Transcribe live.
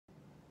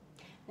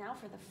Now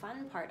for the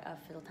fun part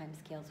of Fiddle Time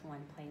Scales 1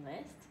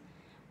 playlist,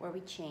 where we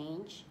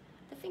change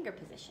the finger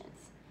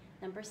positions.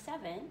 Number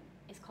 7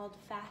 is called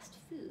Fast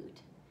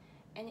Food,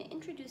 and it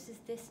introduces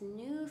this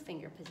new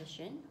finger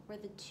position where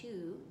the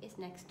 2 is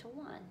next to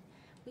 1.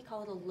 We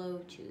call it a low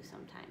 2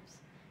 sometimes.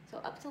 So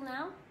up till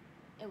now,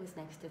 it was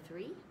next to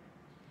 3,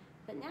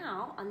 but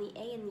now on the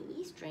A and the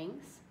E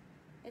strings,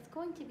 it's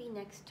going to be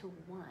next to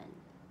 1.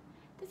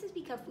 This is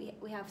because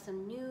we have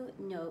some new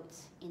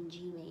notes in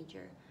G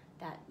major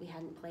that we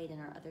hadn't played in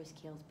our other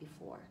scales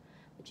before,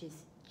 which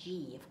is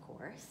G, of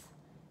course.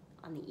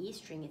 On the E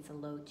string, it's a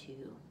low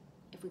 2.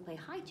 If we play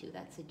high 2,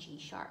 that's a G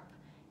sharp,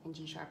 and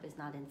G sharp is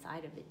not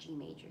inside of the G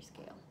major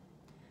scale.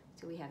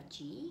 So we have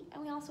G,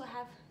 and we also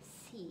have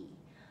C.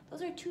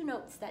 Those are 2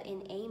 notes that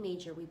in A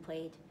major we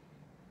played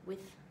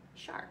with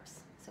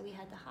sharps, so we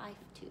had the high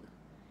 2.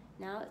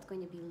 Now it's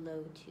going to be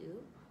low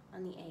 2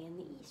 on the A and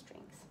the E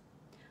strings.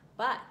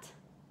 But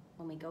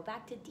when we go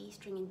back to D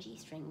string and G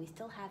string, we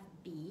still have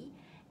B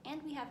and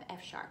we have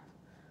F sharp.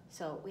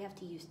 So we have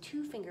to use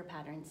 2 finger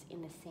patterns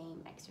in the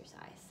same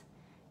exercise.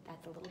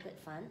 That's a little bit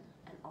fun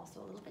and also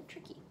a little bit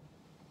tricky.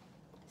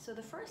 So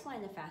the first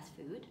line of Fast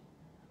Food,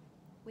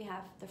 we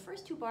have the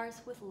first 2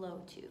 bars with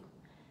low 2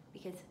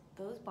 because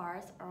those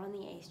bars are on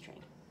the A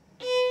string.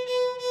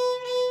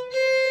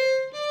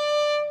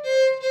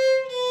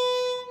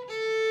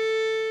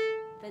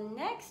 The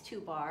next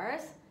 2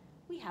 bars,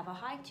 we have a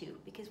high 2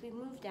 because we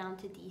moved down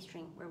to D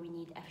string where we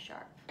need F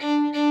sharp.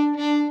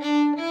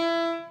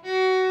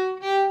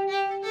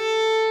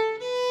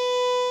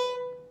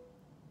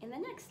 In the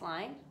next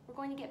line, we're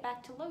going to get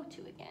back to low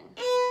 2 again.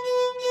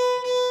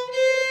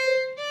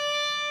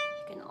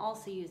 You can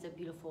also use a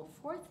beautiful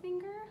 4th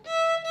finger.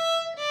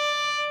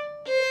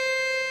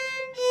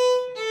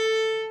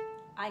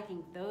 I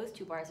think those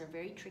 2 bars are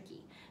very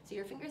tricky. So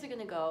your fingers are going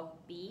to go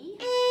B,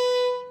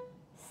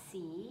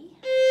 C,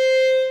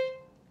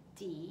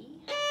 D,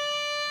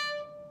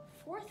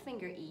 4th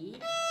finger E,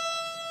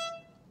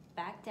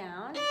 back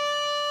down,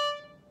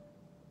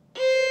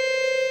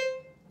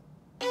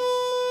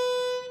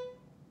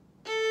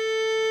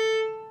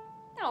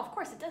 now of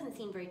course it doesn't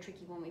seem very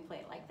tricky when we play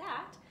it like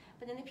that,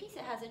 but in the piece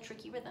it has a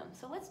tricky rhythm.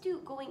 So let's do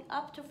going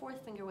up to 4th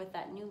finger with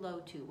that new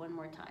low 2 one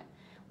more time.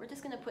 We're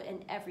just going to put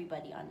an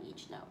everybody on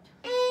each note.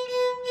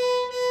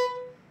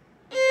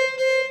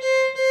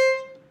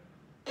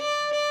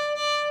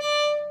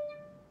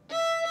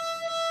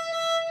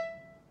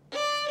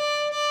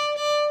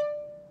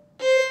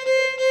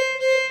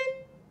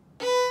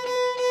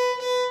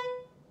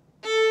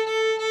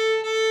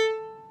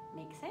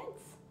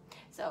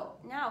 So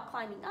now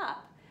climbing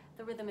up,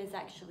 the rhythm is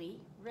actually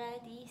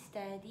ready,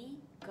 steady,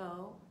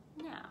 go,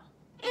 now.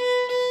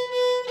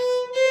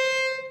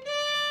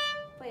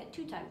 Play it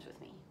 2 times with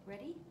me.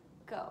 Ready,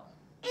 go.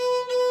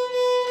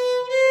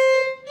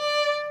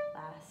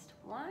 Last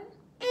one.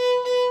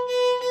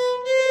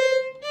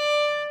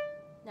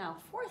 Now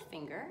 4th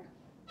finger,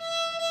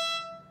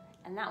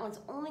 and that one's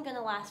only going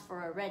to last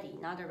for a ready,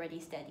 not a ready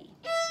steady.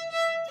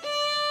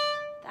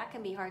 That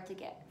can be hard to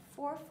get.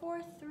 4,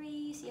 4,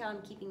 3, see how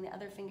I'm keeping the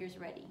other fingers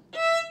ready.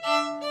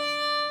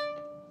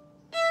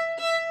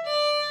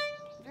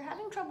 If you're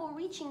having trouble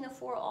reaching the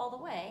 4 all the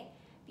way,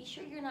 be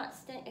sure you're not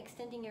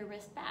extending your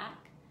wrist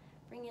back.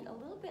 Bring it a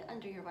little bit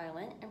under your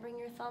violin and bring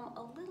your thumb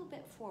a little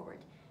bit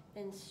forward.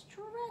 Then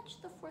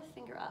stretch the 4th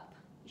finger up.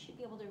 You should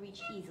be able to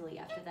reach easily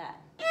after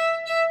that.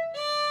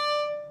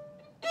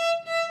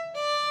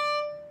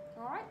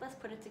 All right, let's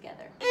put it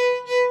together.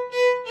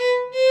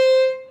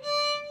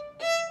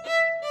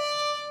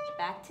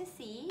 Back to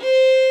C,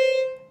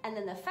 and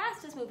then the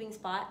fastest moving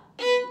spot,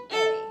 A.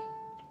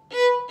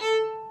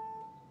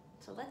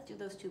 So let's do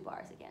those 2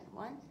 bars again.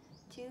 1,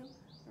 2,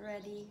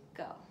 ready,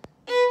 go.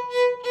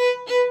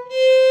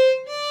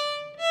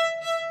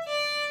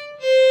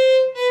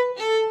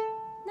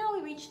 Now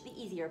we reach the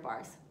easier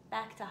bars.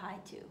 Back to high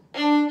 2.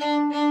 1,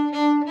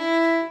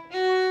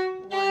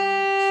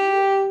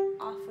 2,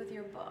 off with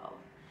your bow.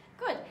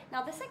 Good.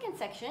 Now the second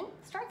section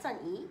starts on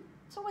E,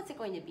 so what's it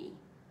going to be?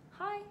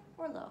 High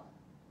or low?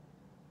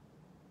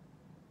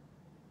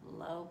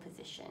 Low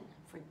position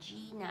for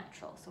G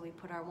natural. So we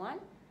put our 1,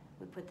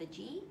 we put the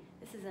G.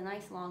 This is a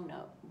nice long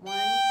note. 1, 2.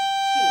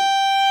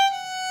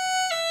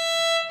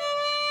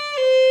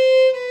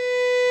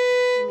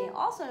 You may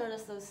also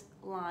notice those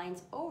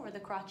lines over the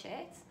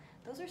crochets.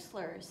 Those are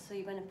slurs. So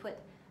you're going to put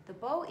the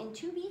bow in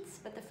 2 beats,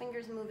 but the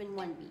fingers move in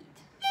 1 beat.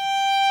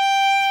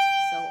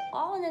 So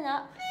all in and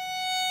up,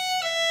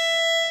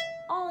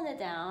 all in and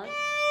down,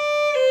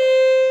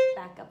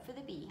 back up for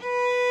the B.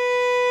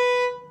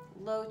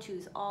 Low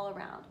 2s all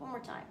around. One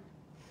more time.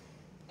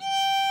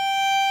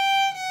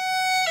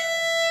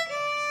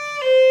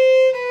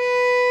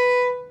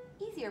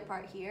 Easier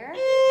part here.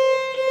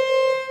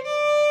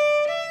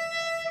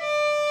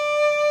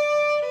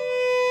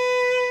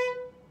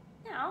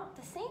 Now,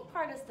 the same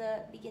part as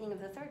the beginning of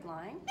the 3rd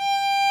line.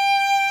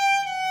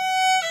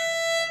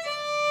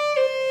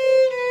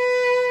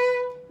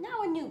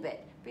 Now a new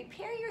bit.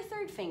 Prepare your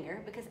 3rd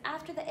finger because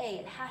after the A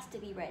it has to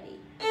be ready.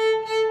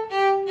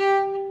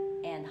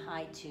 And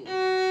high 2.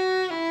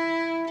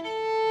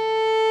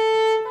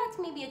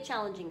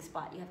 challenging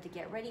spot. You have to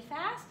get ready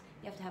fast,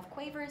 you have to have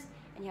quavers,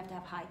 and you have to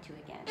have high 2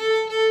 again.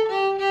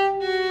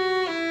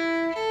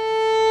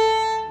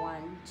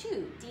 1,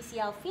 2. D, C,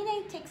 L,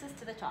 fine takes us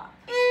to the top.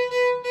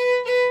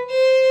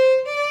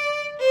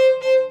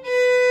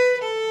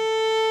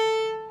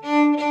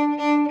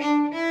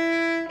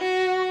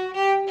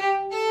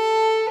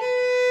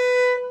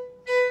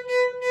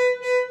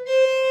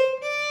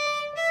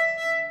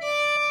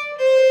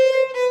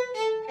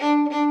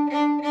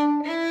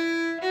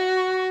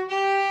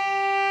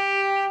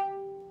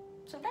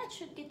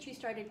 Should get you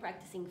started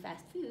practicing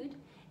fast food,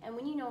 and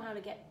when you know how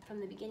to get from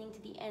the beginning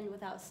to the end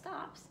without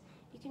stops,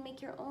 you can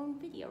make your own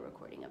video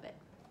recording of it.